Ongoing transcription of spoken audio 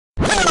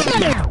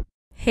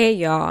Hey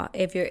y'all,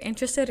 if you're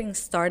interested in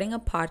starting a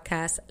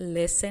podcast,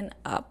 listen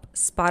up.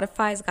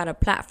 Spotify's got a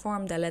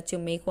platform that lets you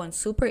make one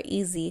super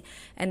easy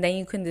and then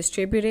you can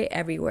distribute it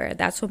everywhere.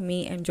 That's what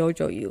me and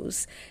Jojo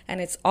use. And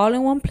it's all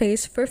in one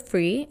place for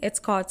free. It's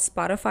called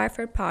Spotify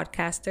for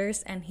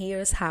Podcasters, and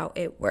here's how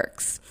it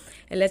works.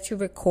 It lets you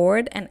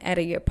record and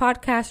edit your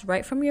podcast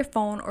right from your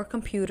phone or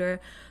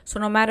computer. So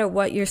no matter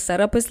what your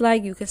setup is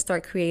like, you can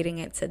start creating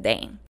it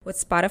today.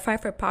 With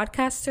Spotify for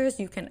Podcasters,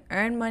 you can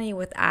earn money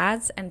with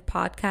ads and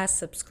podcast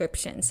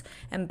subscriptions.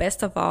 And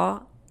best of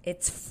all,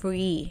 it's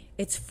free.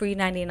 It's free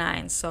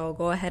 99. So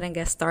go ahead and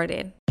get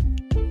started.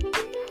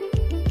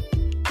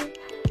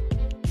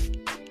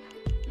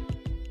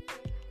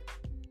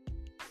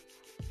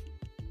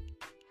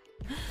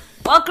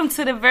 Welcome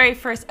to the very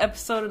first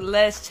episode of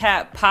Let's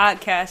Chat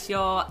Podcast,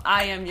 y'all.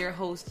 I am your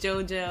host,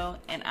 JoJo,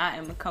 and I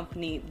am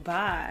accompanied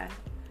by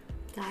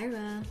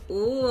Tyra.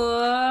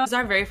 Ooh. It's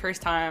our very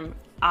first time,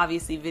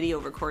 obviously, video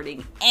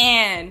recording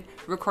and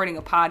recording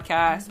a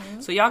podcast.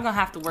 So y'all gonna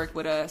have to work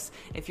with us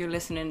if you're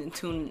listening and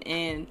tuning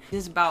in.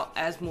 This is about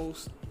as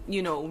most,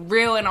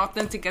 real and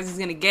authentic as it's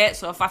gonna get.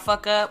 So if I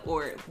fuck up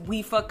or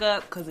we fuck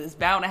up, because it's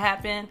bound to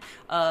happen,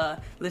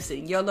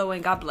 listen, YOLO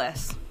and God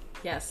bless.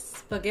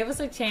 Yes, but give us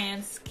a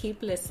chance.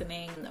 Keep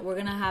listening. We're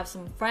going to have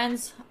some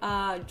friends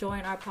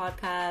join our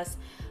podcast,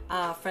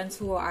 friends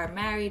who are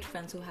married,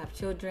 friends who have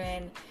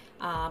children.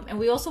 And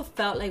we also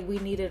felt like we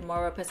needed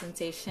more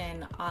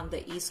representation on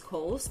the East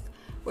Coast.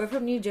 We're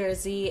from New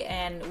Jersey,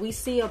 and we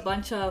see a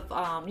bunch of,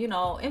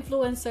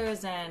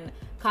 influencers and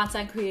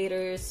content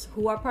creators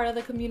who are part of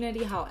the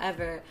community.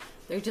 However,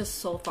 they're just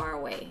so far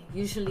away,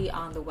 usually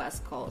on the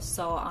West Coast.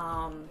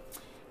 So,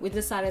 we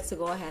decided to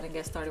go ahead and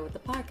get started with the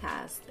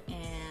podcast,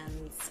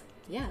 and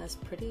yeah, that's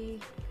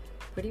pretty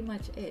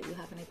much it. You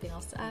have anything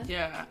else to add?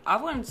 Yeah, I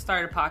wanted to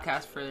start a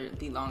podcast for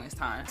the longest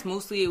time.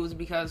 Mostly it was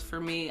because for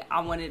me, I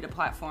wanted a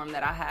platform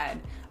that I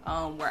had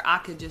where I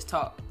could just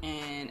talk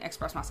and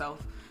express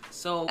myself.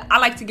 So I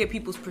like to get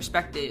people's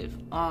perspective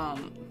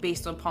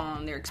based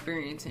upon their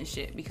experience and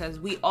shit, because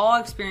we all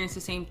experience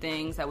the same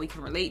things that we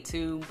can relate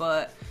to,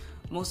 but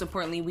most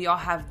importantly, we all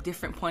have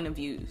different point of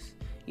views.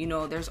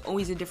 There's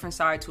always a different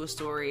side to a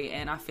story,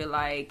 and I feel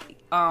like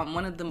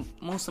one of the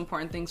most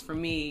important things for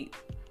me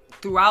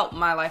throughout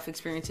my life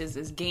experiences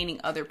is gaining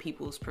other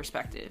people's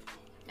perspective.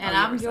 And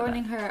I'm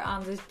joining her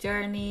on this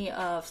journey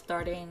of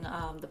starting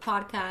the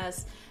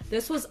podcast.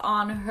 This was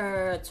on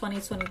her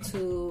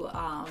 2022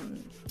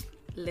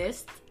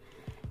 list,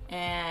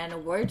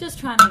 and we're just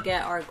trying to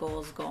get our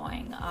goals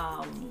going.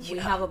 We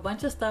have a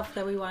bunch of stuff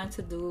that we wanted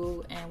to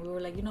do, and we were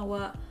like, you know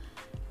what?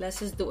 Let's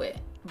just do it.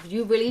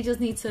 You really just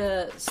need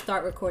to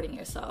start recording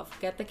yourself.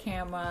 Get the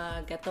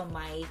camera, get the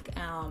mic,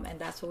 and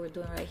that's what we're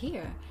doing right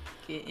here.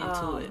 Get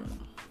into it.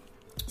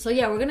 So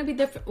yeah, we're gonna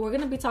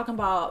be talking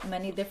about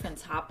many different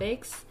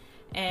topics,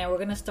 and we're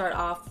gonna start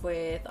off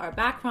with our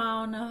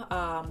background,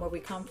 where we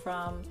come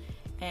from,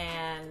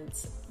 and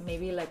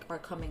maybe like our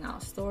coming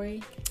out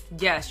story.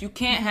 Yes, you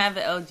can't have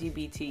the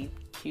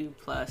LGBTQ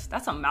plus.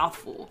 That's a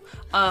mouthful.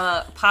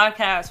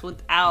 Podcast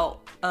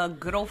without a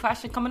good old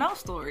fashioned coming out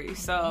story.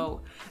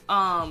 So,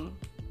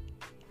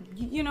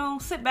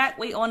 sit back,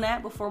 wait on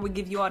that before we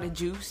give you all the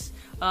juice.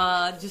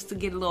 Just to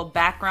get a little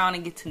background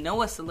and get to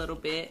know us a little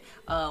bit.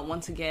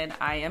 Once again,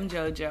 I am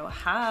JoJo.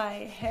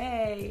 Hi,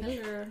 hey.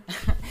 Hello.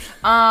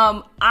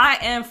 I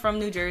am from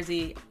New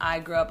Jersey. I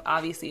grew up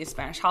obviously in a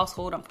Spanish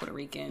household. I'm Puerto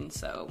Rican,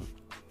 so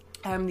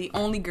I'm the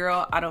only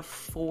girl out of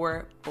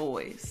 4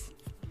 boys.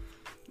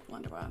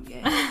 Wonder why I'm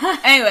gay.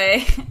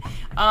 Anyway,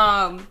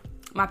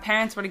 my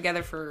parents were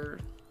together for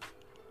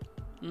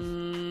I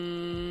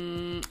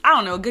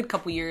don't know, a good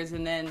couple years,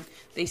 and then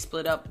they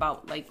split up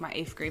about like my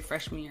 8th grade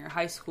freshman year of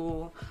high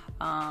school.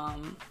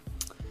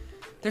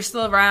 They're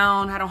still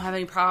around. I don't have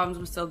any problems.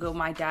 I'm still good with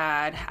my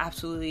dad.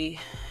 Absolutely.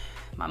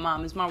 My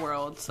mom is my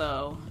world,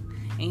 so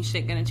ain't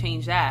shit gonna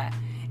change that.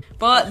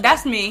 But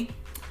that's me.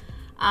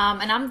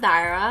 And I'm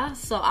Daira.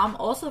 So I'm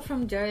also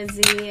from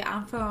Jersey.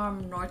 I'm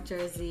from North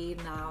Jersey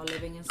now,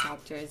 living in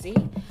South Jersey.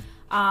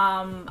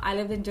 I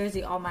lived in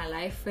Jersey all my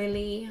life,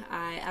 really.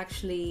 I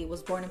actually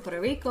was born in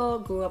Puerto Rico,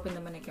 grew up in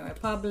Dominican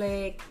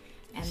Republic,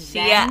 and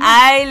then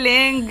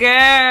island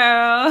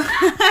girl.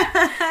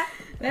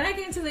 Then I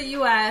came to the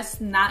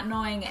U.S. not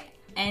knowing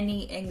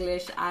any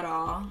English at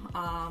all.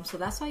 So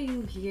that's why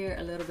you hear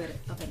a little bit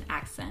of an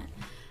accent.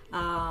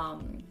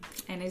 And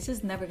it's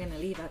just never gonna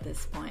leave at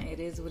this point.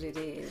 It is what it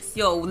is.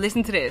 Yo,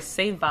 listen to this.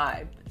 Say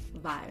vibe.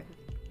 Vibe.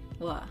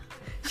 What?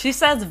 She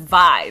says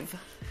vibe.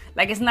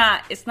 Like it's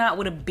not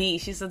with a B.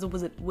 She says it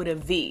with a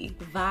V.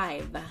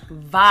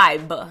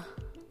 Vibe.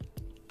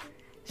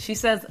 She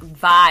says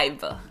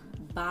vibe.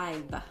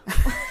 I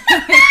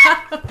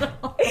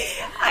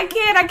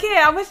can't.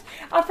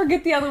 I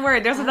forget the other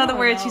word. There's another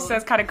word she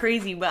says kind of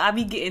crazy, but I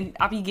be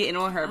getting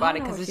on her about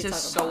it because it's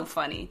just so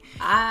funny.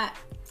 I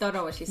don't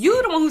know what she's saying.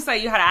 You the one who said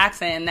you had an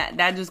accent, and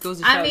that just goes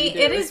to show. I mean,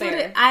 it is what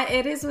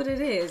it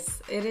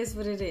is. It is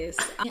what it is.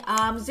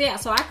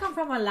 So I come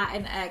from a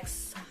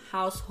Latinx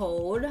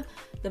household,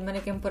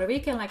 Dominican, Puerto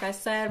Rican. Like I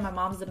said, my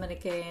mom's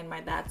Dominican, my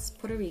dad's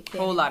Puerto Rican.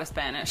 Whole lot of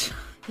Spanish.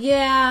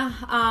 Yeah,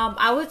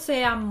 I would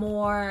say I'm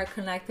more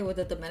connected with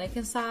the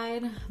Dominican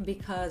side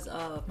because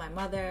of my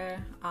mother.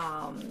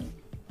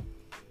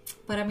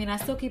 But I mean, I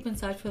still keep in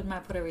touch with my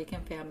Puerto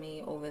Rican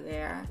family over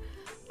there.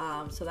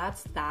 So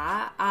that's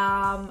that.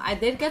 I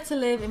did get to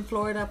live in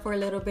Florida for a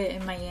little bit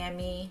in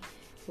Miami,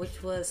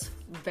 which was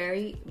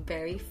very,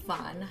 very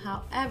fun.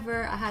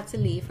 However, I had to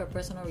leave for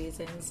personal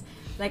reasons.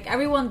 Like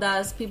everyone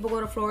does. People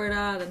go to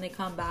Florida, then they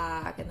come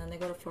back, and then they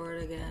go to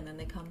Florida again, and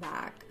they come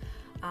back.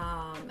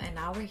 And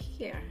now we're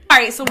here. All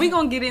right, so we're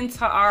gonna get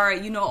into our,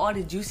 all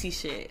the juicy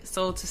shit.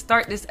 So to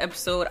start this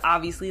episode,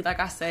 obviously, like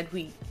I said,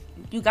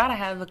 you gotta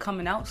have a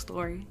coming out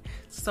story.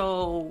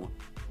 So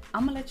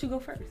I'm gonna let you go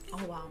first.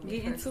 Oh wow,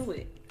 get into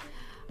it.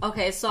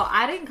 Okay, so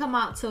I didn't come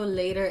out till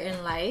later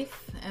in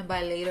life, and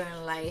by later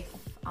in life,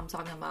 I'm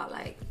talking about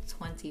like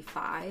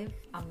 25.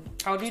 I'm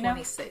How old are you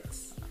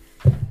 26.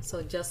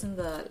 So just in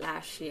the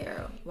last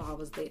year while I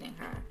was dating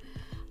her.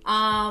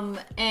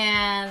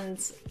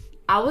 And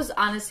I was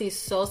honestly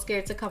so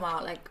scared to come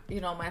out. Like,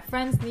 my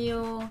friends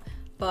knew,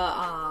 but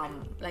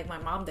like my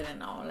mom didn't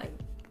know. Like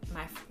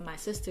my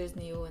sisters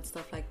knew and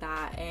stuff like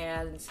that.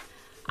 And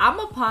I'm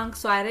a punk,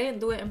 so I didn't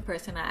do it in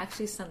person. I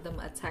actually sent them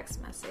a text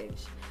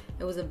message.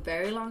 It was a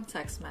very long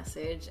text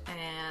message,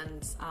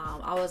 and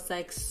I was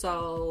like,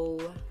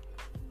 so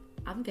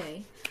I'm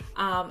gay.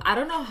 I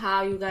don't know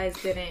how you guys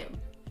didn't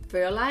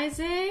realize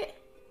it,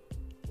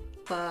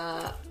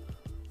 but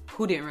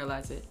who didn't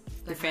realize it?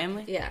 Your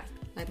family? Yeah,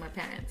 like my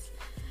parents.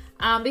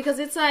 Because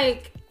it's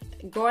like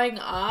growing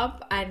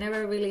up, I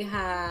never really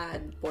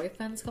had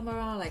boyfriends come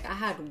around. Like I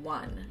had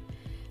one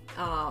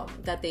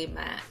that they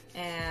met,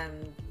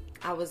 and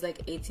I was like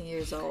 18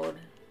 years old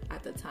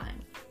at the time.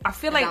 I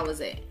feel like that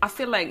was it. I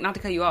feel like, not to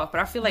cut you off, but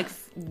I feel like,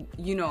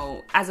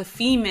 as a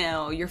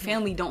female, your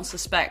family don't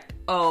suspect,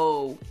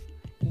 oh,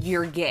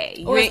 you're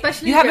gay. Or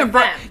especially you haven't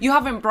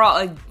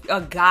brought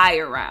a guy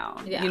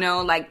around. Yeah.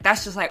 Like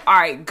that's just like, all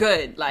right,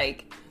 good.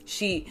 Like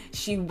she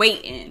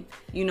waiting.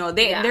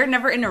 They're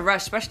never in a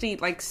rush, especially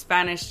like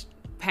Spanish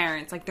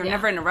parents. Like they're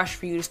never in a rush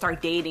for you to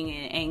start dating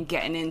and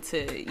getting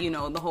into,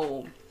 the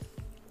whole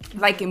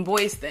liking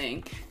boys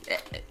thing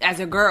as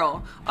a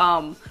girl.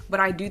 But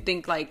I do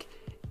think like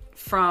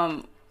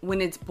from when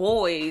it's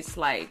boys,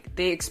 like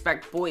they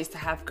expect boys to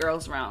have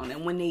girls around,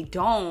 and when they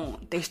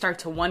don't, they start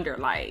to wonder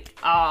like,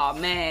 oh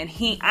man,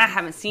 I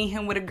haven't seen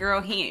him with a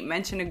girl, he ain't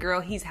mentioned a girl,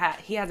 he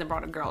hasn't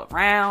brought a girl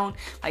around,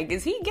 like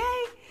is he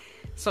gay?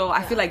 So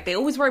I feel like they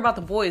always worry about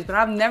the boys, but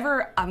I've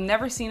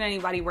never seen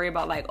anybody worry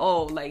about like,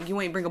 oh, like you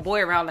ain't bring a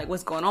boy around, like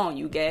what's going on,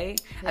 you gay?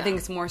 Yeah. I think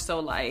it's more so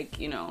like,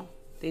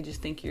 they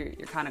just think you're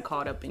kind of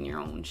caught up in your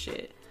own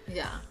shit.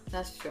 Yeah,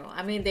 that's true.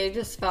 I mean, they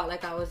just felt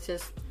like I was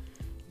just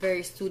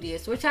very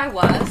studious, which I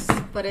was,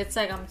 but it's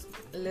like I'm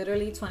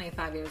literally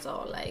 25 years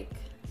old. Like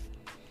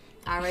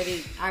I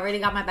already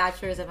got my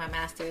bachelor's and my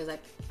master's.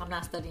 Like I'm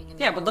not studying anymore.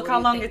 Yeah, but look how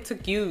long it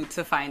took you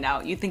to find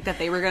out. You think that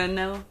they were gonna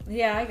know?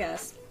 Yeah, I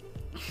guess.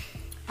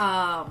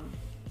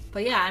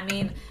 But yeah, I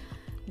mean,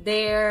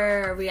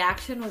 their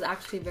reaction was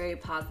actually very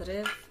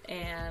positive,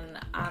 and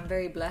I'm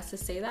very blessed to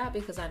say that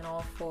because I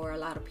know for a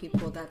lot of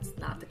people that's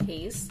not the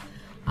case.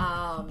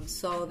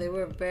 So they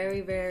were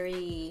very,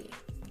 very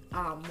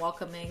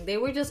welcoming. They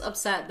were just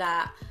upset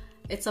that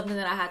it's something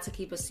that I had to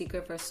keep a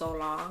secret for so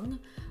long.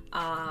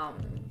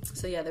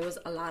 So yeah, there was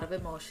a lot of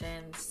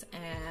emotions,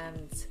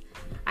 and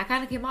I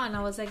kind of came out and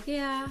I was like,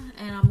 yeah,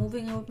 and I'm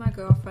moving in with my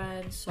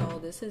girlfriend, so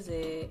this is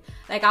it.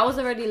 Like I was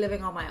already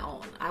living on my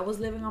own. I was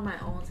living on my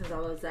own since I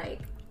was like,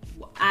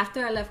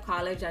 after I left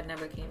college, I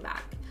never came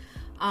back.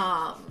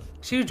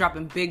 She was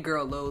dropping big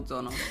girl loads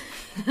on them.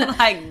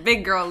 Like,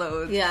 big girl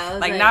loads. Yeah.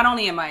 Like, not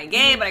only am I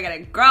gay, but I got a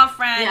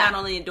girlfriend. Yeah. Not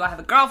only do I have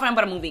a girlfriend,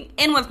 but I'm moving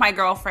in with my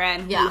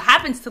girlfriend who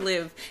happens to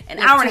live an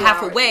hour and a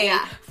half away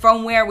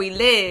from where we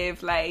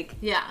live. Like,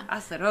 I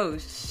said, oh,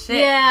 shit.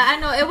 Yeah,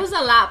 I know. It was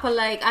a lot, but,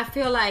 like, I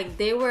feel like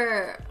they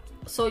were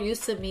so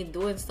used to me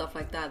doing stuff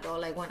like that, though.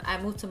 Like, when I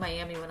moved to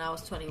Miami when I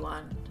was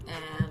 21,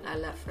 and I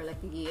left for,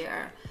 like, a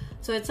year.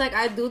 So it's like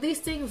I do these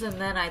things and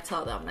then I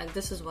tell them, like,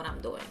 this is what I'm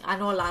doing. I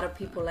know a lot of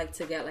people like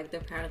to get, like,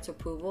 their parents'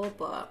 approval,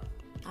 but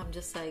I'm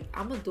just like,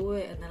 I'm going to do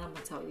it and then I'm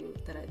going to tell you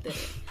that I did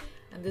it.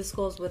 And this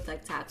goes with,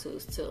 like,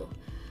 tattoos, too.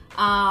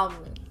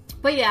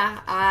 But, yeah,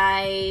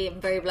 I am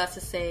very blessed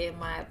to say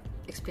my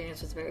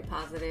experience was very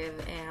positive.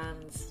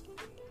 And,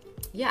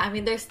 yeah, I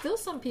mean, there's still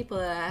some people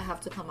that I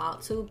have to come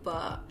out to,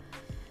 but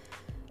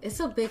it's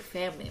a big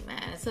family,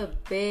 man. It's a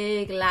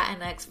big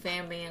Latinx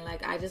family. And,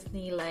 like, I just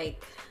need,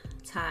 like,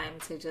 time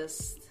to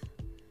just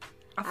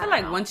I feel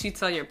like once you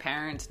tell your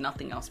parents,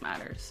 nothing else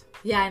matters.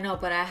 Yeah, I know,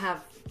 but I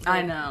have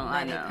I know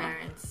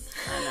parents.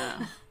 I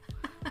know.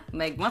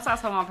 Like once I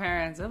told my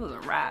parents, it was a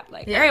wrap.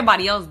 Like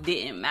everybody else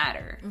didn't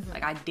matter.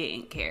 Like I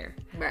didn't care.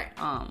 Right.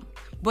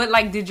 But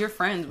like, did your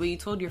friends, when you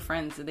told your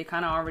friends, did they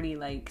kind of already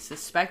like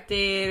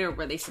suspected or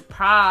were they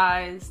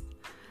surprised?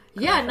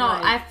 Yeah, no,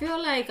 I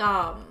feel like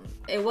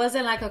it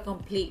wasn't like a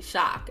complete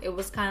shock. It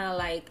was kind of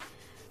like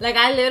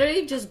I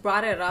literally just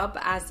brought it up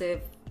as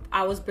if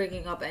I was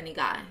bringing up any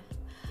guy.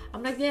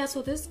 I'm like, yeah,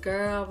 so this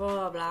girl, blah,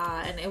 blah,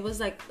 blah. And it was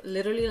like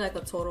literally like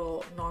a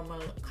total normal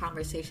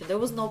conversation. There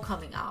was no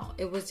coming out.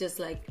 It was just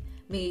like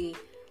me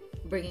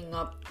bringing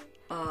up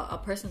a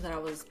person that I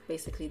was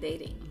basically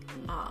dating.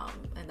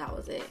 And that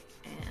was it.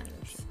 And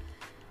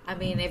I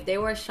mean, if they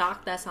were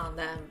shocked, that's on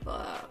them.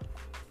 But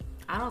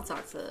I don't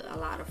talk to a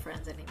lot of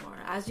friends anymore.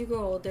 As you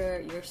grow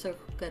older, your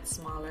circle gets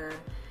smaller.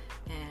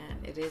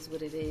 And it is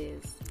what it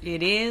is.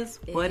 It is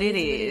what it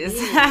is.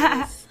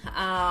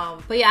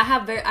 But yeah,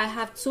 I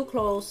have two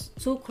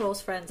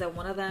close friends, and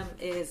one of them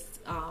is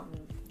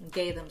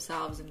gay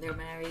themselves, and they're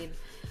married.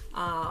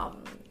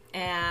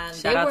 And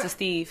shout out to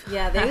Steve.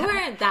 Yeah, they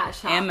weren't that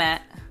shocked. And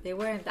Matt. They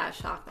weren't that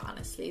shocked,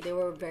 honestly. They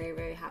were very,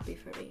 very happy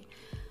for me.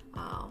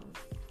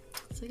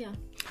 So yeah.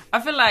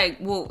 I feel like,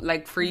 well,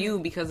 like for you,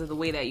 because of the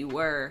way that you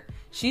were,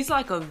 she's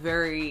like a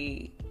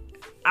very,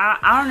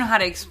 I don't know how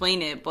to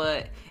explain it,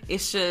 but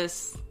it's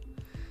just,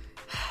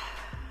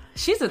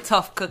 she's a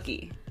tough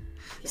cookie.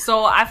 Yeah.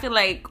 So I feel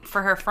like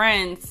for her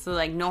friends to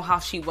like know how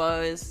she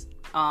was,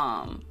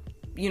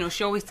 you know,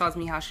 she always tells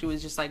me how she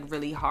was just like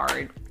really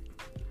hard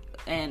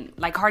and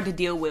like hard to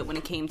deal with when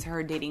it came to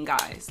her dating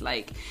guys.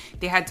 Like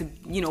they had to,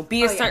 you know,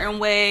 be a certain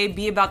way,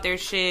 be about their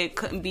shit,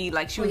 couldn't be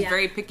like, she was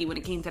very picky when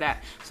it came to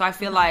that. So I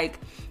feel like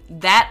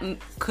that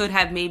could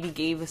have maybe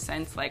gave a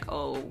sense like,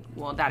 oh,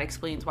 well, that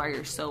explains why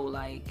you're so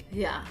like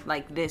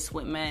this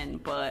with men.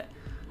 But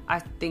I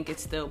think it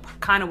still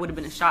kind of would have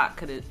been a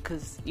shock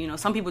because, you know,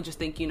 some people just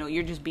think, you know,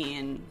 you're just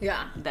being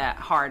that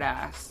hard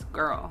ass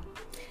girl.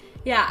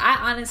 Yeah,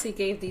 I honestly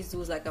gave these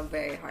dudes like a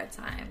very hard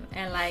time,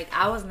 and like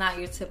I was not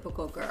your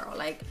typical girl.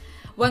 Like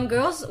when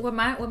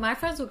my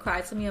friends would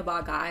cry to me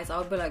about guys, I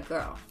would be like,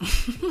 "Girl,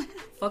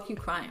 fuck you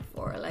crying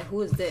for? Like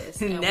who is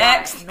this? And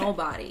next, why?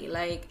 Nobody."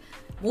 Like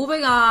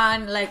moving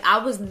on. Like I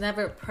was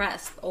never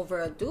pressed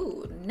over a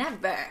dude.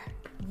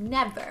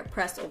 Never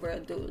pressed over a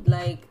dude.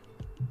 Like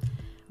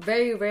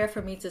very rare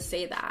for me to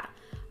say that.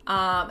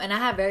 And I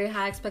have very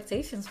high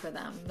expectations for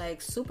them,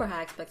 like super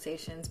high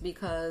expectations,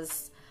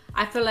 because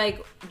I feel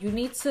like you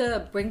need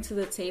to bring to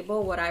the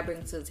table what I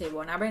bring to the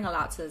table, and I bring a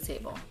lot to the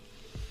table.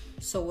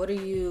 So what are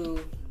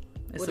you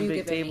giving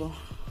me?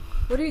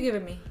 What are you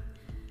giving me?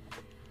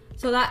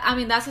 So that, I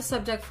mean, that's a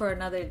subject for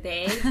another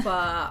day,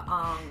 but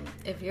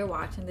if you're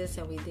watching this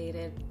and we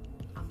dated,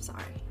 I'm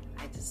sorry.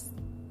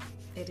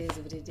 It is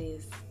what it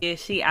is. Yeah,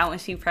 she out and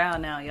she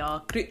proud now,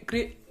 y'all.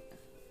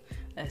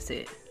 That's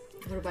it.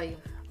 What about you?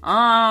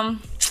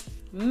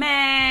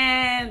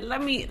 Man,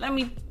 let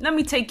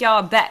me take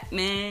y'all back,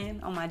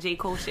 man, on my J.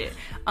 Cole shit.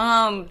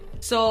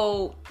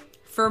 So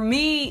for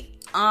me,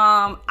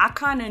 I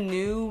kind of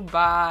knew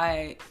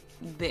by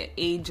the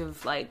age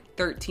of like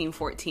 13,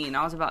 14,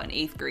 I was about in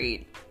 8th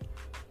grade.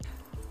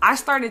 I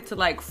started to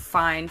like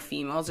find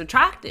females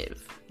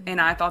attractive, and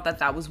I thought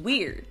that was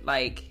weird.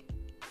 Like,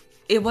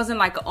 it wasn't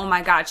like, oh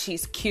my God,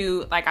 she's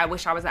cute. Like, I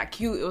wish I was that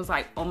cute. It was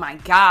like, oh my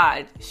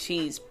God,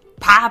 she's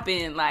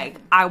popping. Like,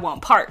 I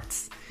want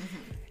parts.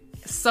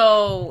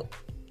 So,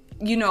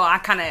 you know, I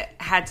kind of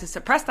had to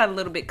suppress that a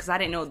little bit because I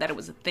didn't know that it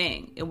was a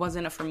thing. It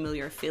wasn't a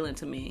familiar feeling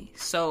to me.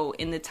 So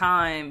in the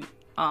time,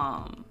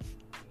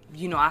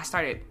 you know, I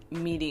started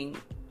meeting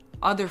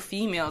other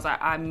females.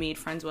 I made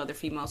friends with other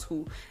females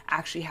who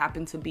actually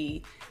happened to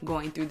be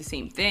going through the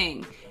same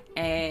thing.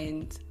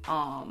 And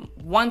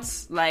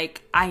once,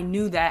 like, I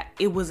knew that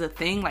it was a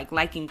thing, like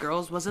liking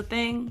girls was a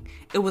thing,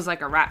 it was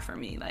like a wrap for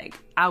me. Like,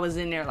 I was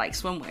in there like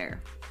swimwear.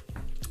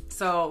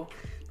 So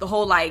the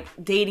whole like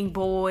dating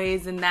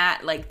boys and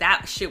that, like,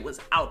 that shit was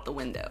out the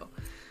window.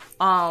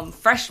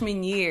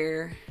 Freshman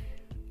year,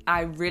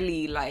 I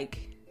really like,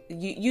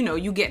 you know,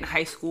 you get in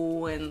high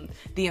school and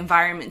the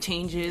environment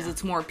changes.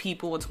 It's more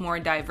people, it's more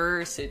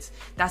diverse.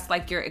 That's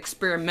like your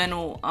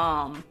experimental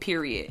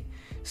period.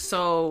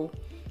 So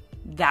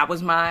that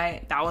was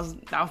my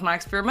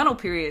experimental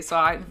period. So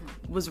I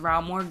was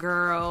around more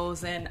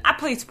girls, and I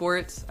played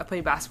sports. I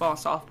played basketball and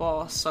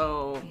softball.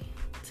 So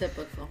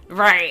typical,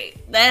 right?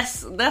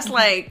 That's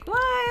like,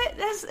 what?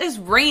 It's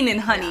raining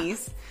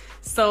honeys. Yeah.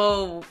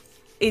 So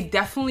it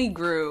definitely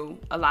grew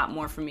a lot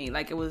more for me.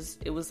 Like, it was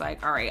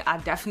like, all right, I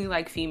definitely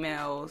like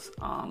females.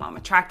 I'm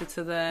attracted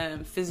to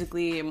them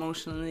physically,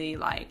 emotionally.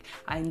 Like,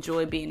 I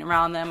enjoy being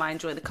around them. I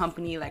enjoy the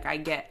company. Like,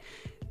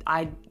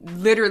 I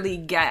literally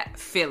get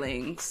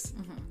feelings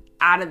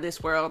out of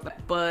this world.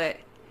 But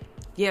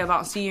yeah,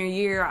 about senior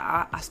year,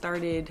 I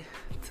started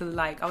to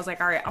like, I was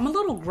like, all right, I'm a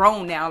little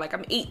grown now. Like,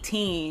 I'm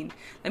 18.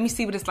 Let me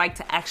see what it's like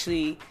to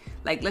actually,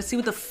 like, let's see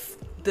what the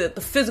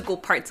physical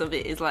parts of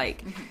it is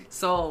like.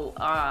 So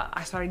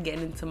I started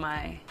getting into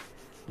my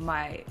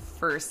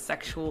first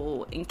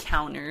sexual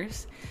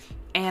encounters,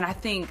 and I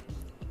think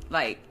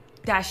like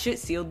that shit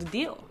sealed the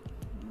deal.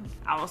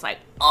 I was like,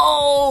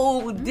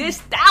 oh,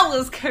 that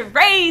was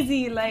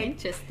crazy. Like,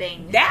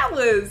 interesting. That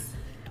was,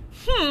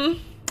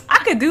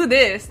 I could do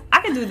this.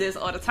 I could do this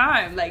all the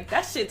time. Like,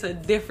 that shit's a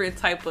different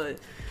type of,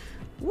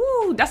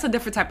 that's a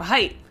different type of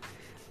hype.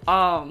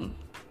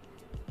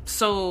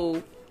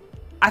 So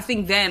I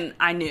think then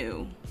I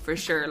knew for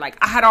sure. Like,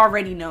 I had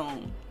already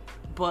known,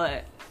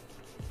 but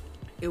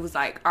it was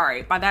like, all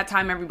right, by that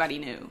time everybody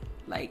knew.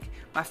 Like,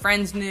 my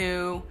friends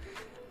knew.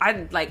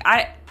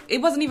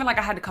 It wasn't even like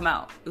I had to come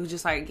out. It was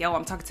just like, yo,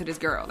 I'm talking to this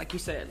girl. Like you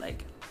said,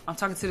 like, I'm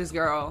talking to this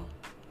girl.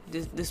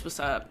 This what's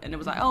up. And it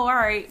was like, oh, all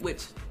right.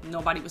 Which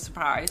nobody was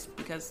surprised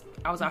because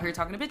I was out here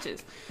talking to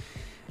bitches.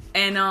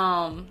 And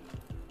I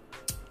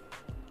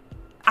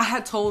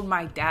had told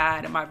my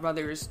dad and my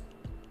brothers,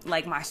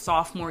 like, my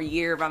sophomore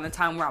year, around the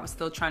time where I was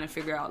still trying to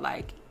figure out,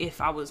 like,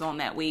 if I was on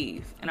that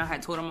wave. And I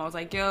had told them, I was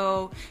like,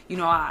 yo, you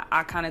know,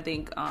 I kind of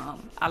think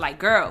I like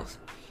girls.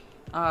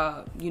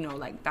 You know,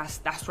 like,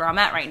 that's where I'm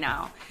at right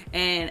now.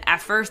 And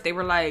at first they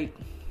were like,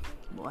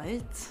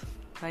 what?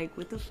 Like,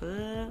 what the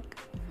fuck?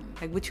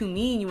 Like, what you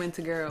mean you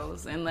into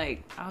girls? And,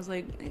 like, I was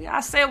like,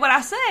 I said what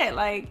I said.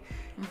 Like,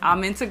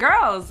 I'm into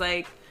girls.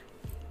 Like,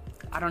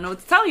 I don't know what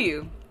to tell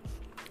you.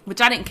 Which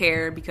I didn't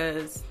care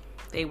because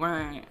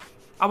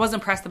I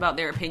wasn't pressed about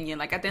their opinion.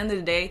 Like, at the end of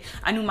the day,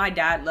 I knew my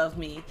dad loved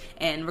me.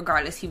 And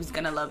regardless, he was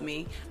gonna love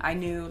me. I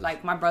knew,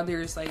 like, my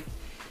brothers, like,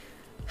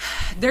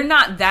 they're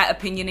not that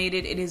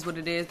opinionated. It is what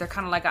it is. They're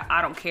kind of like,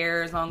 I don't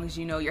care as long as,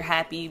 you know, you're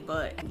happy.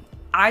 But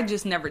I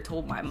just never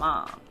told my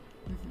mom.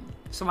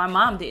 So my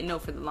mom didn't know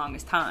for the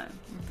longest time.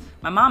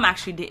 My mom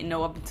actually didn't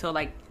know up until,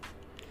 like,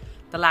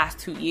 the last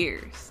 2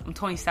 years. I'm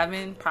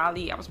 27,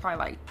 probably. I was probably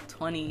like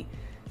 20,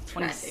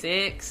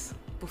 26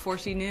 before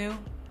she knew.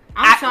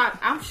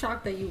 I'm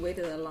shocked that you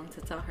waited that long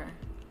to tell her.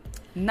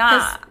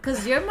 Nah.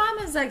 Because your mom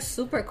is, like,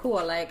 super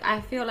cool. Like,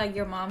 I feel like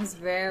your mom's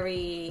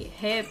very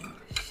hip.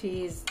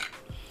 She's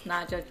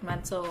not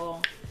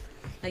judgmental.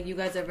 Like, you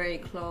guys are very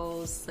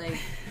close. Like,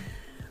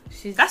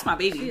 that's my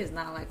baby. She is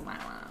not like my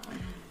mom.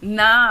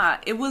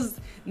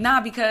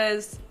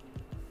 Because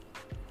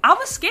I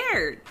was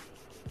scared.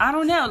 I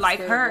don't know,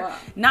 like,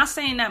 not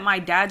saying that my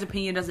dad's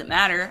opinion doesn't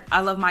matter. I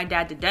love my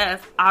dad to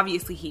death.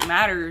 Obviously, he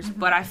matters.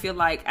 But I feel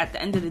like at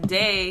the end of the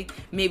day,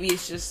 maybe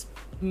it's just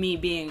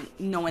me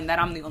knowing that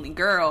I'm the only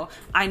girl.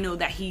 I know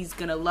that he's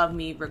gonna love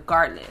me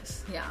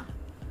regardless. Yeah.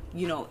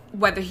 You know,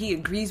 whether he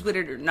agrees with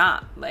it or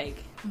not.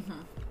 Like,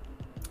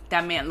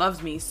 that man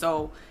loves me.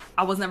 So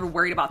I was never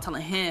worried about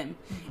telling him.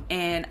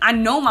 And I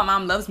know my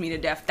mom loves me to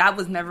death. That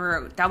was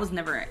never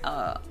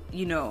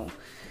you know,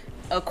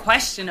 a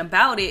question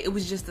about it. It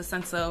was just a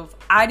sense of,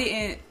 I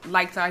didn't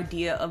like the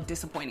idea of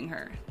disappointing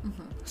her.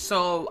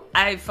 So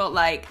I felt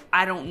like,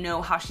 I don't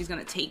know how she's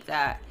gonna take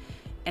that,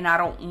 and I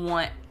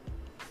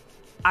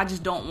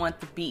just don't want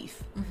the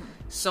beef.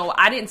 So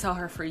I didn't tell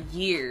her for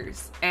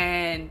years.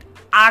 And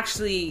I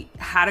actually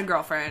had a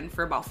girlfriend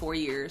for about 4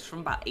 years, from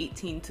about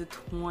 18 to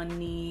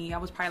 20. I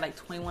was probably like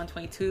 21,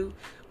 22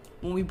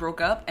 when we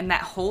broke up. And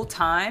that whole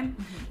time,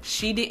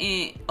 she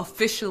didn't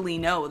officially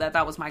know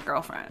that was my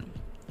girlfriend.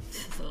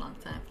 It's a long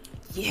time.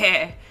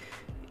 Yeah,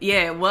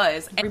 it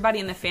was. Everybody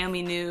in the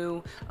family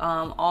knew.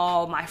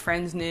 All my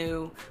friends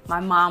knew. My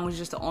mom was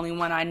just the only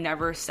one I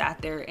never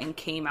sat there and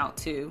came out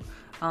to.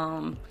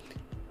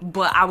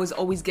 But I was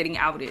always getting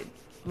outed.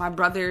 My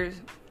brothers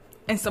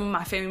and some of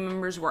my family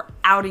members were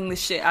outing the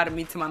shit out of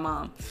me to my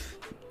mom.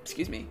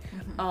 Excuse me.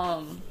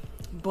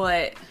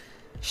 But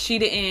she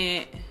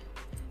didn't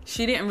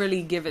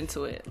really give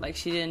into it. Like,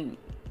 she didn't,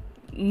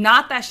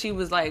 not that she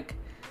was like,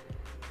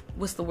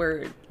 what's the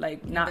word?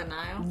 Like, not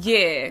denial?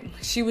 Yeah.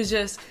 She was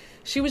just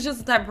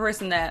the type of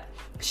person that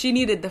she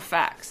needed the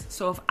facts.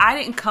 So if I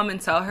didn't come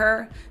and tell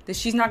her, then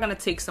she's not going to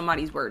take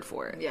somebody's word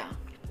for it. Yeah.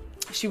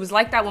 She was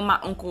like that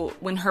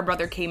when her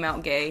brother came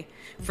out gay.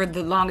 For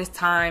the longest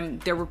time,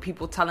 there were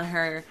people telling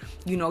her,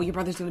 you know, your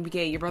brother's going to be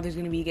gay, your brother's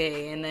going to be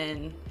gay. And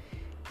then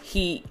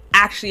he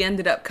actually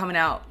ended up coming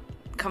out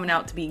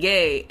to be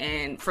gay.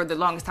 And for the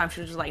longest time,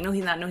 she was just like, no,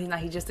 he's not,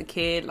 he's just a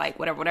kid, like,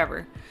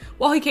 whatever.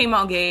 Well, he came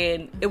out gay,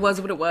 and it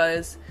was what it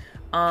was.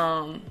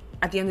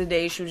 At the end of the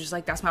day, she was just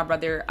like, that's my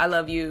brother, I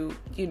love you,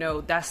 you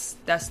know, that's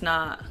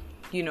not,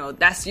 you know,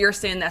 that's your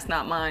sin, that's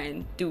not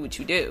mine, do what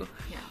you do.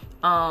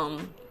 Yeah.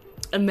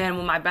 And then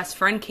when my best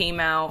friend came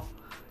out,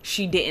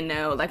 she didn't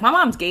know. Like, my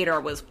mom's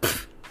gaydar was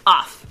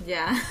off.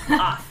 Yeah.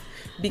 Off.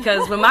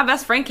 Because when my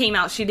best friend came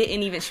out, she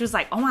was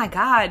like, oh my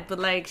God, but,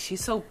 like,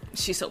 she's so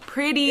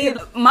pretty. Yeah.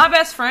 My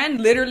best friend,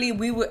 literally,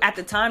 we were, at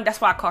the time,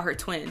 that's why I call her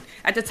twin.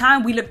 At the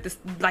time, we looked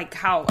like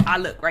how I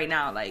look right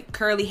now. Like,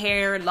 curly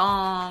hair,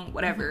 long,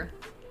 whatever.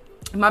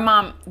 My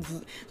mom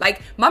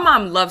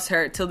loves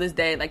her till this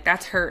day. Like,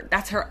 that's her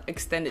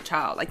extended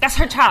child. Like, that's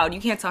her child. You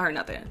can't tell her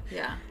nothing.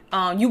 Yeah.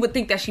 You would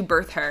think that she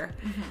birthed her.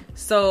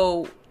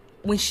 So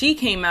when she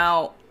came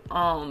out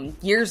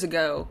years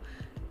ago,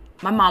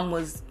 my mom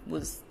was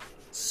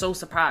so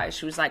surprised.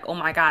 She was like, oh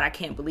my God, I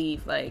can't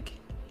believe, like,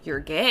 you're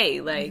gay.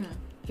 Like,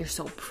 you're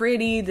so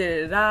pretty,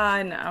 da-da-da.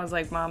 And I was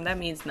like, Mom, that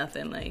means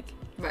nothing. Like,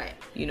 right.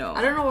 You know.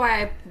 I don't know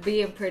why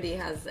being pretty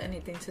has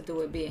anything to do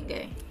with being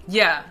gay.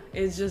 Yeah.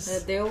 It's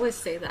just. They always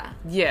say that.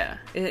 Yeah.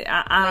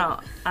 I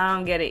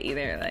don't get it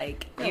either.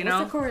 Like, yeah, you know.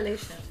 What's the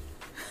correlation?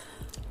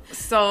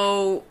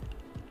 So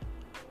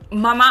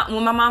when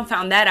my mom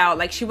found that out,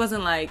 like, she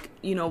wasn't like,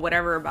 you know,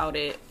 whatever about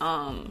it.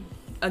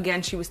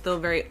 Again, she was still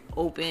very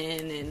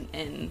open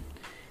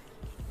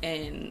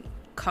and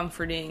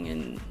comforting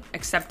and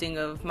accepting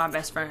of my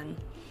best friend.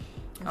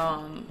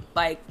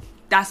 Like,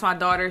 that's my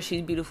daughter,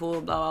 she's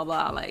beautiful, blah,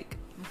 blah, blah. Like,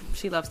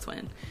 she loves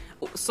twin.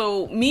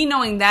 So, me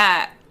knowing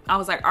that, I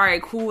was like, all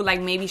right, cool.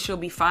 Like, maybe she'll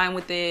be fine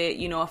with it,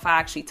 you know, if I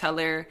actually tell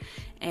her.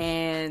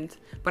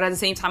 But at the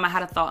same time, I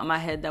had a thought in my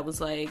head that was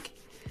like,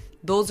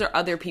 those are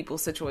other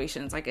people's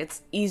situations. Like,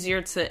 it's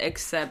easier to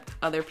accept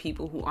other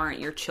people who aren't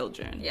your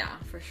children. Yeah,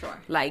 for sure.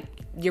 Like,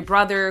 your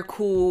brother,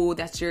 cool,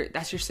 that's your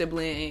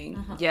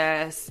sibling.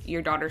 Yes,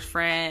 your daughter's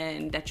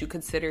friend that you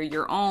consider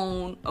your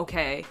own,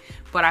 okay.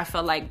 But I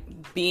felt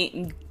like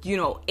being, you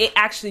know, it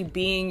actually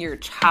being your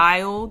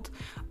child,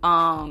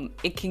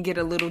 it can get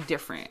a little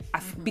different.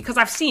 Because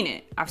I've seen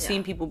it. I've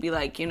seen people be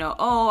like, you know,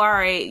 oh, all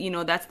right, you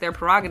know, that's their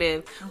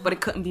prerogative, but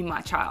it couldn't be my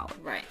child.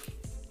 Right.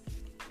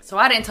 So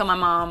I didn't tell my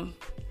mom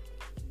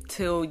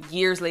till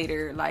years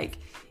later. Like,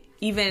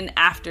 even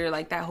after,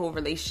 like, that whole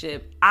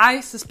relationship,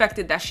 I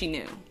suspected that she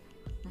knew.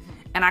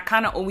 And I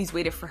kind of always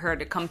waited for her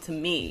to come to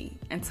me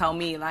and tell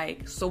me,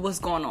 like, so what's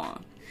going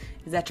on?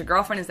 Is that your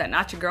girlfriend? Is that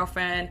not your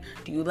girlfriend?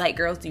 Do you like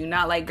girls? Do you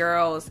not like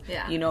girls?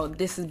 Yeah. You know,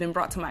 this has been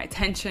brought to my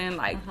attention.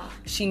 Like,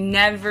 she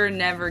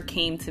never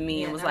came to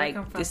me and was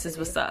like, this is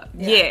what's up.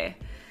 Yeah.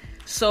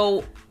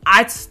 So,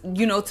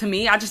 to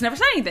me, I just never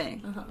said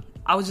anything.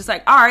 I was just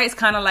like, all right, it's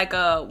kind of like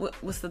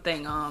what's the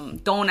thing?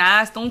 Don't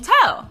ask, don't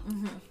tell.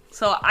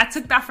 So I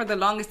took that for the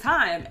longest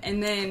time.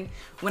 And then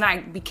when I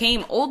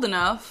became old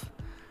enough,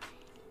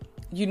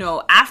 you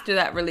know, after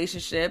that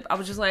relationship, I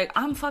was just like,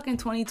 I'm fucking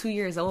 22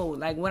 years old.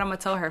 Like, what am I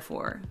tell her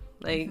for?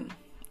 Like,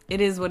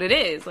 it is what it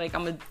is. Like,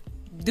 I'm going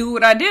to do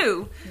what I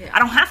do. Yeah. I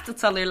don't have to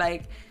tell her,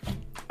 like,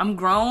 I'm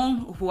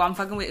grown, who I'm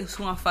fucking with is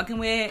who I'm fucking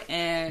with.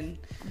 And,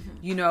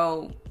 you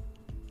know,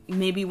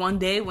 maybe one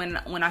day when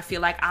I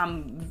feel like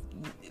I'm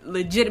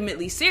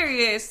legitimately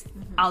serious,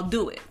 I'll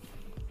do it.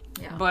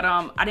 Yeah. But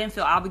I didn't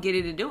feel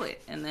obligated to do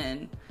it. And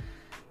then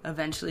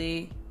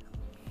eventually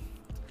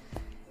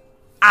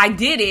I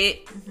did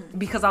it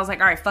because I was like,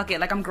 all right, fuck it.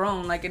 Like, I'm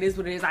grown. Like, it is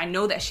what it is. I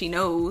know that she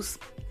knows.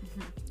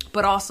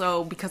 But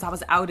also because I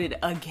was outed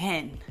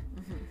again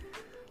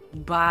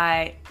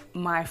by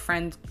my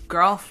friend's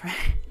girlfriend.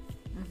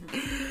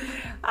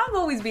 I'm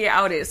always being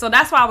outed. So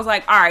that's why I was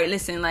like, all right,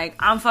 listen, like,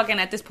 I'm fucking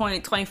at this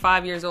point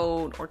 25 years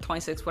old or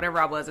 26, whatever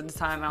I was at the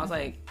time. And I was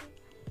like,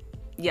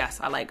 yes,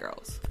 I like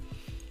girls.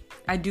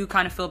 I do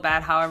kind of feel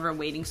bad, however,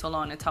 waiting so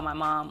long to tell my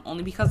mom,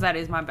 only because that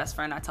is my best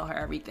friend. I tell her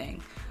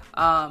everything.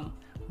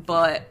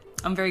 But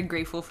I'm very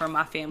grateful for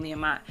my family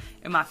and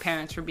my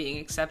parents for being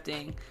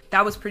accepting.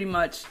 That was pretty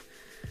much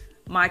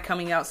my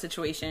coming out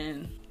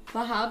situation.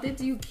 But how did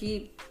you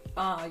keep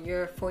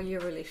your 4-year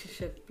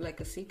relationship like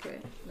a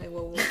secret? Like,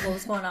 what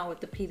was going on with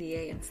the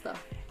PDA and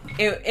stuff?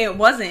 It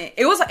wasn't.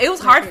 It was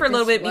hard for a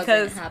little bit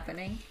because wasn't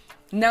happening.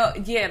 No,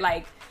 yeah,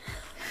 like,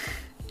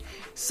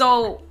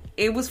 so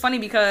it was funny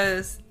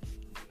because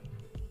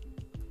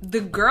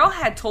the girl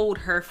had told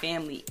her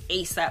family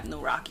ASAP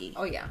No Rocky.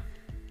 Oh yeah.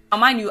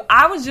 Mind you,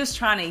 I was just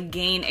trying to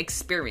gain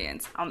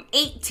experience. I'm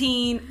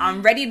 18.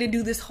 I'm ready to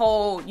do this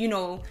whole, you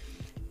know,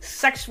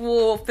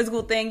 sexual,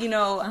 physical thing, you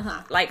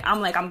know. Like,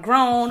 I'm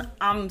grown.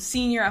 I'm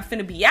senior. I'm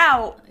finna be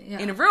out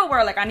in the real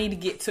world. Like, I need to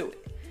get to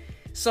it.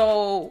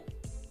 So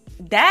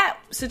that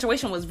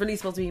situation was really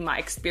supposed to be my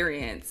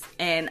experience.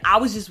 And I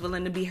was just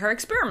willing to be her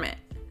experiment.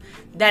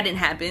 That didn't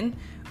happen.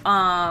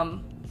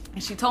 And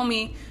she told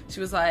me, she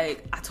was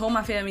like, I told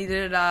my family,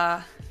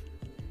 da-da-da.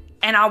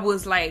 And I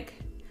was like,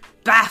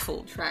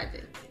 baffled.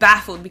 Tragic.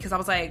 Baffled because I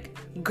was like,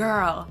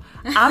 girl,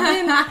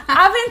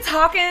 I've been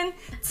talking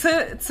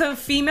to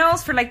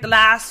females for like the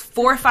last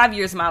 4 or 5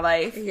 years of my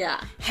life.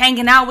 Yeah.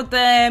 Hanging out with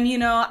them, you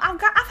know.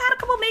 I've had a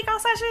couple makeout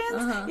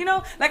sessions, you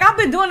know. Like, I've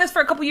been doing this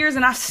for a couple years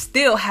and I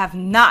still have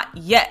not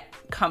yet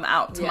come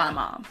out to my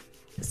mom.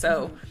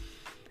 So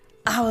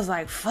I was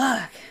like,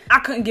 fuck. I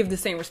couldn't give the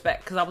same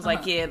respect because I was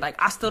like, yeah, like,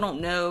 I still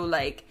don't know,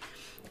 like,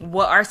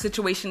 what our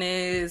situation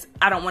is.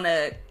 I don't want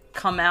to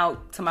come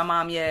out to my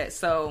mom yet,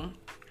 so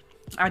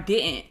I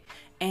didn't.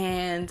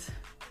 And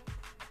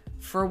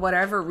for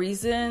whatever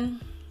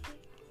reason,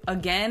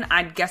 again,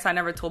 I guess I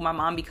never told my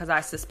mom because I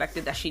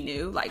suspected that she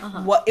knew. Like,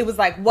 what it was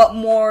like, what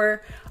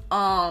more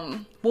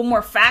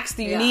facts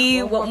do you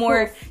need? What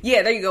more proof.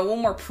 Yeah, there you go. What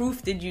more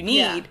proof did you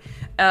need?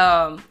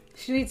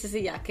 She needs to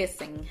see y'all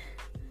kissing.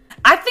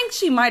 I think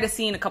she might have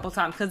seen a couple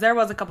times because there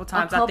was a couple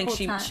times I think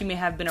she may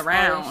have been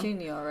around. Oh, she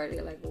knew already,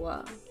 like,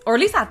 what? Or at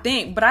least I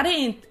think, but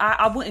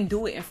I wouldn't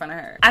do it in front of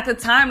her. At the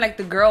time, like,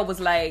 the girl was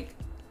like,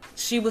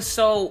 she was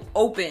so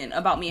open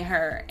about me and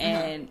her,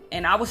 and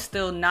I was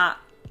still not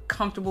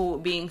comfortable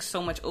with being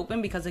so much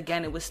open because,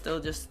 again, it was still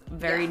just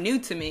very new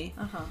to me.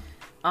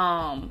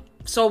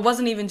 So it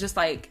wasn't even just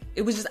like,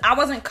 it was just, I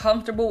wasn't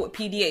comfortable with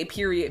PDA,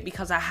 period,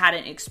 because I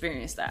hadn't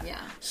experienced that.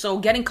 Yeah. So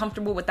getting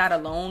comfortable with that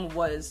alone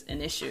was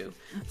an issue.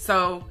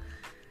 So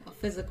a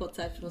physical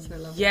touch was her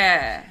love.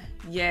 Yeah.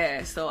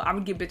 So I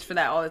would get bitch for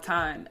that all the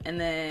time. And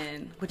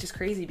then, which is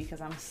crazy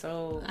because I'm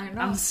so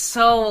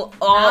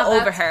all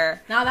over her.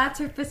 Now that's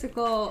her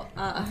physical,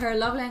 her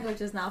love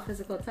language is now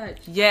physical touch.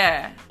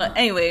 Yeah. But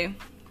anyway,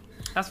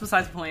 that's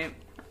besides the point.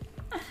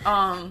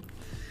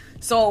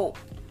 So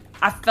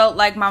I felt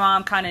like my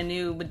mom kind of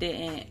knew but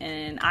didn't,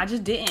 and I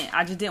just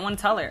didn't want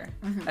to tell her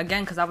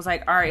again, because I was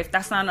like, all right, if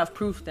that's not enough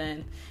proof,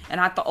 then,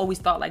 and I always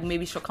thought like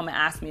maybe she'll come and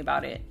ask me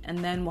about it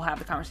and then we'll have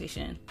the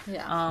conversation.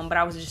 But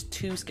I was just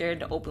too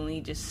scared to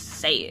openly just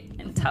say it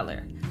and tell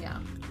her.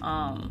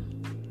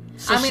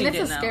 So I mean, it's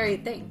a scary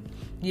thing.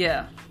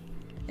 Yeah,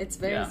 it's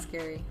very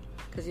scary,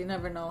 because you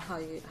never know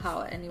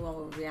how anyone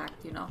will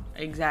react, you know.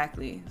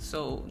 Exactly.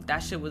 So that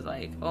shit was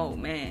like, oh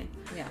man.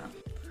 Yeah.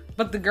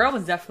 But the girl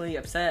was definitely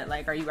upset.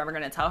 Like, are you ever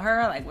gonna tell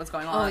her? Like, what's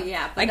going on? Oh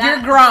yeah. Like,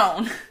 you're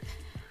grown.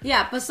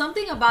 Yeah, but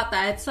something about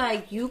that, it's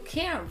like you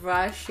can't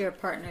rush your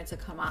partner to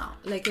come out.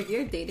 Like, if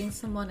you're dating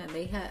someone and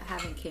they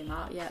haven't came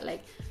out yet,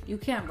 like, you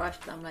can't rush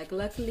them. Like,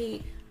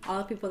 luckily, all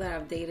the people that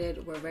I've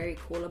dated were very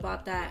cool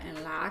about that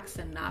and lax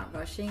and not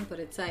rushing. But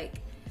it's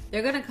like,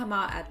 they're gonna come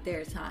out at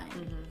their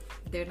time.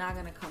 They're not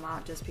gonna come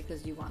out just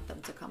because you want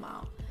them to come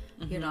out,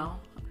 you know?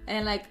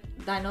 And like,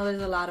 I know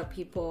there's a lot of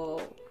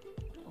people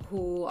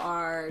who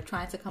are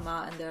trying to come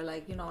out and they're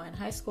like, you know, in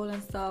high school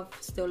and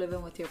stuff, still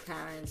living with your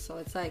parents. So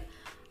it's like,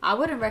 I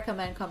wouldn't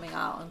recommend coming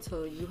out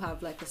until you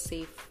have like a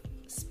safe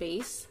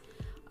space,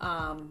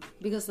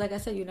 because like I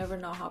said, you never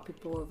know how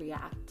people will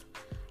react.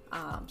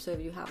 So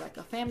if you have like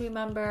a family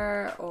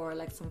member or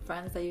like some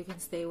friends that you can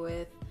stay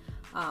with,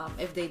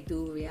 if they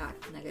do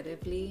react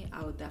negatively,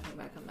 I would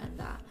definitely recommend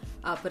that.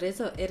 But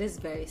it is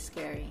very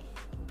scary,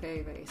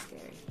 very, very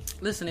scary.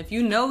 Listen, if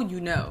you know,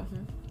 you know.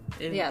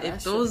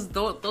 If those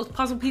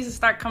puzzle pieces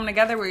start coming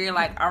together where you're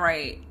like, all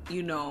right,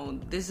 you know,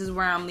 this is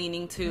where I'm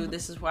leaning to,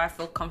 this is where I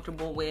feel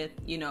comfortable with,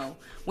 you know,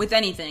 with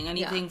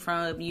anything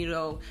from, you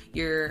know,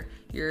 your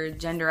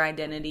gender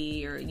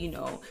identity, or, you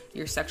know,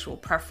 your sexual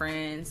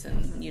preference,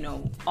 and, you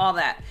know, all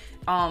that.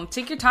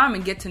 Take your time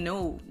and get to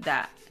know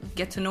that.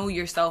 Get to know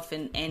yourself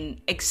and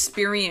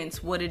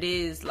experience what it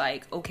is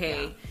like,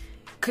 okay.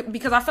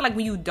 Because I feel like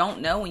when you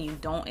don't know, when you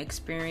don't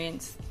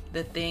experience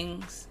the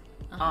things,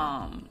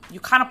 you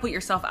kind of put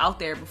yourself out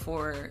there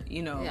before,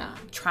 you know,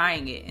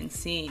 trying it and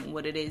seeing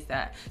what it is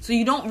that, so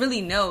you don't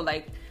really know.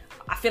 Like,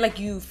 I feel like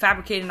you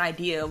fabricate an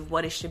idea of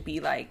what it should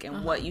be like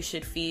and what you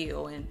should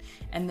feel,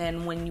 and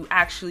then when you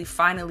actually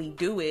finally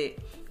do it,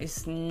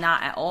 it's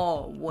not at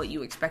all what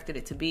you expected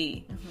it to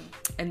be,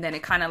 and then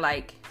it kind of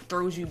like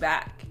throws you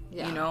back.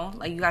 You know,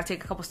 like, you gotta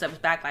take a couple steps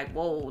back, like,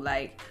 whoa,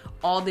 like,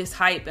 all this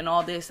hype and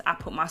all this, I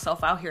put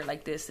myself out here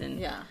like this,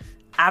 and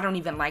I don't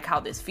even like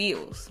how this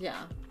feels.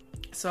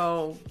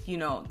 So, you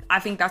know, I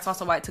think that's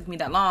also why it took me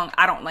that long.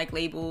 I don't like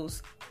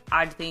labels.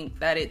 I think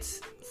that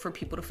it's for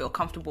people to feel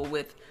comfortable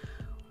with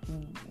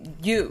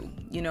you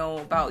know,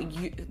 about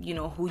you, you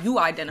know, who you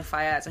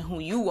identify as and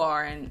who you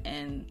are,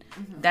 and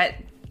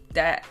that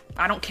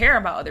I don't care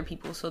about other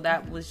people. So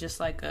that was just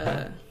like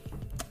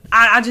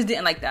I just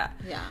didn't like that.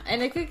 Yeah,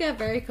 and it could get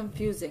very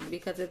confusing,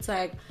 because it's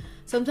like,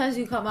 sometimes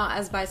you come out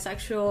as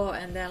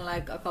bisexual and then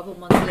like a couple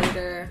months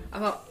later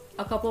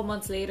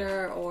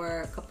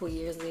or a couple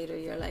years later,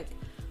 you're like,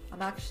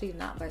 I'm actually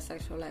not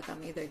bisexual, like,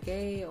 I'm either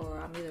gay or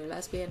I'm either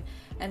lesbian,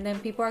 and then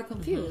people are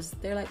confused.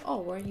 They're like,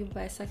 oh, weren't you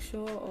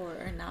bisexual,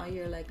 or now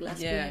you're like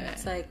lesbian?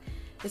 It's like,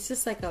 it's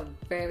just like a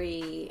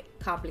very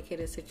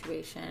complicated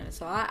situation.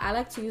 So I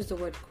like to use the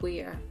word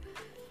queer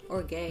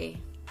or gay.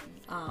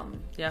 I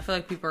feel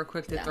like people are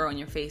quick to throw in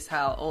your face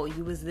how, oh,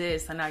 you was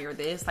this and now you're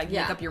this. Like,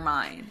 make up your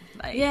mind.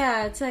 Like,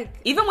 it's like,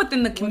 even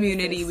within the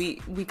community,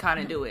 we kind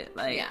of do it.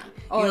 Like, you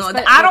Oh,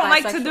 know, I don't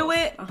like to do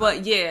it,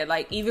 but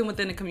like, even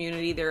within the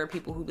community, there are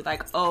people who be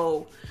like,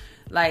 oh,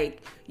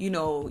 like, you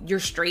know, you're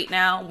straight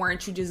now,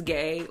 weren't you just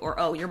gay? Or,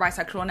 oh, you're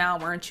bisexual now,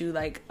 weren't you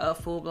like a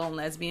full-blown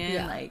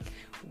lesbian? Like,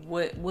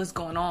 what's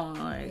going on?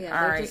 Like, all they're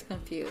right, just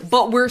confused.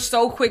 but we're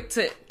so quick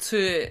to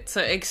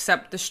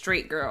accept the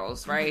straight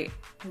girls, right?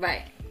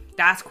 Right.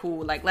 That's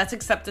cool. Like, let's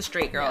accept the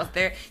straight girls.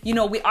 They're, you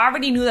know, we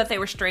already knew that they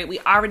were straight. We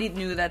already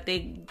knew that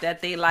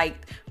they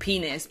liked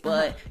penis,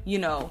 but you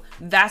know,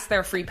 that's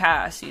their free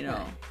pass. You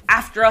know,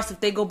 after us, if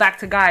they go back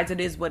to guys,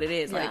 it is what it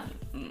is. Like,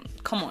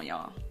 come on,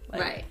 y'all.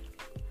 Like,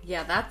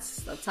 Yeah,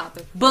 that's a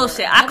topic.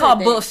 Bullshit. I call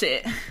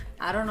bullshit.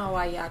 I don't know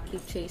why y'all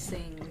keep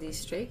chasing these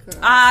straight girls.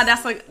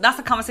 That's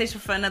a conversation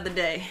for another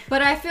day.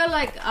 But I feel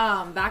like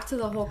back to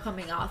the whole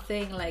coming out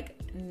thing. Like,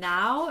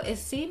 now it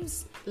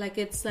seems like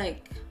it's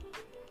like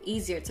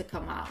easier to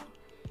come out.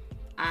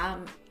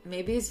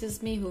 Maybe it's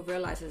just me who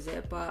realizes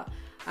it, but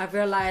I've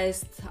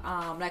realized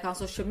like on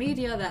social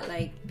media that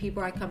like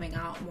people are coming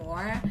out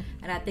more,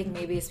 and I think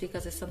maybe it's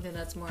because it's something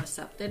that's more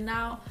accepted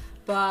now.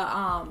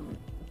 But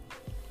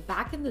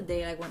back in the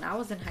day, like when I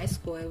was in high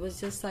school, it was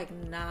just like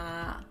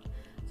not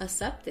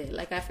accepted.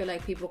 Like, I feel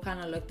like people kind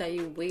of looked at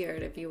you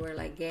weird if you were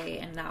like gay,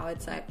 and now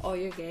it's like, oh,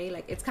 you're gay.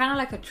 Like, it's kind of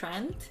like a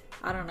trend.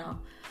 I don't know.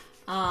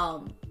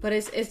 But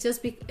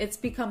it's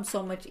become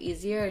so much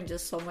easier and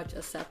just so much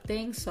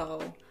accepting.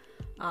 So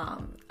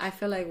I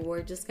feel like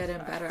we're just getting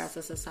better as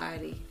a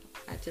society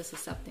at just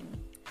accepting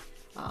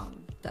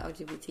the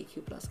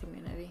LGBTQ plus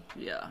community.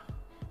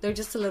 They're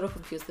just a little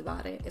confused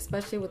about it,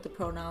 especially with the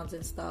pronouns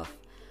and stuff.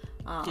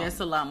 It's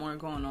a lot more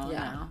going on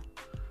now,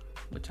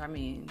 which, I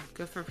mean,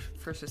 good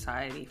for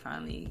society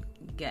finally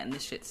getting the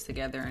shits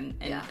together and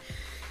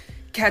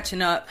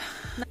catching up.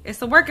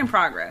 It's a work in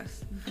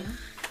progress.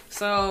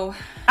 So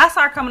that's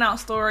our coming out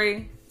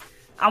story.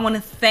 I want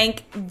to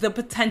thank the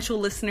potential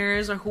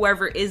listeners or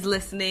whoever is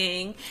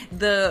listening,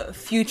 the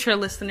future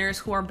listeners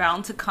who are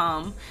bound to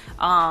come.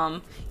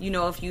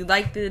 If you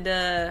liked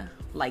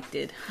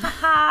it,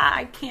 haha,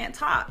 I can't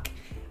talk.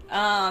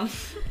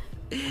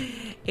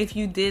 If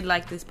you did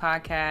like this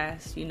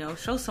podcast,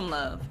 show some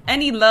love.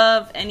 Any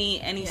love,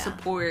 any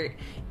support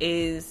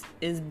is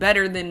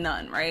better than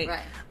none, right?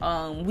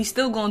 We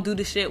still gonna do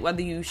the shit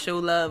whether you show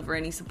love or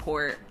any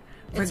support.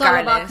 It's all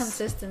about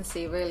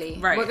consistency, really.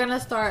 Right. We're gonna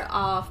start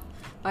off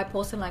by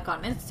posting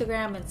on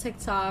Instagram and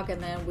TikTok,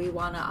 and then we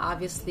want to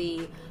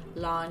obviously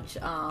launch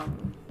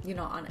on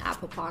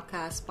Apple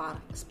Podcasts,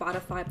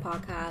 Spotify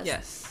Podcasts,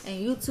 yes, and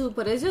YouTube.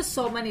 But it's just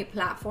so many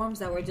platforms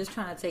that we're just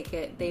trying to take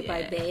it day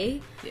by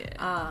day.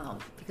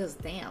 Because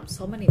damn,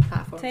 so many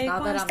platforms.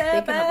 Now that I'm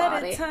thinking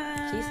about it,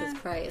 Jesus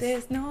Christ,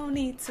 there's no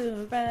need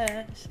to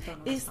rush.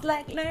 It's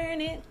like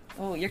learning.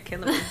 Oh, you're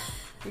killing me.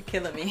 You're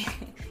killing me.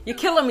 You're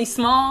killing me,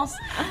 Smalls.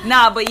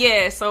 But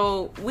yeah,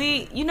 so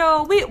we're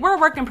a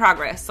work in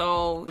progress.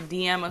 So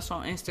DM us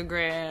on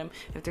Instagram.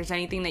 If there's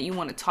anything that you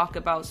want to talk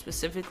about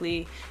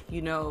specifically,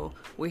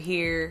 we're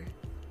here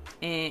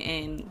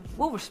and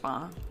we'll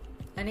respond.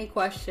 Any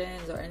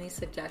questions or any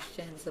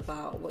suggestions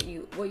about what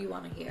you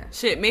want to hear?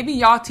 Shit, maybe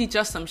y'all teach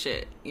us some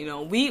shit.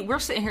 We're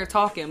sitting here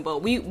talking,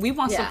 but we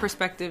want some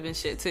perspective and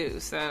shit too.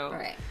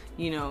 So,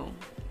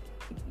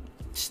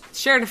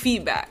 share the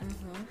feedback.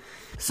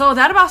 So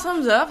that about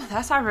sums up.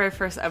 That's our very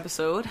first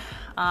episode.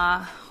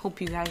 Hope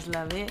you guys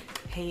love it,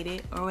 hate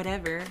it, or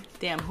whatever.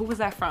 Damn, who was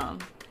that from?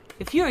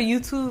 If you're a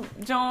YouTube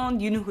John,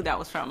 you knew who that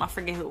was from. I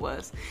forget who it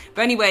was.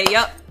 But anyway,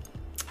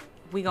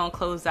 we gonna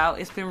close out.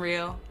 It's been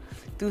real.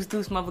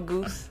 Deuce, mother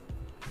goose.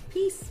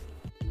 Peace.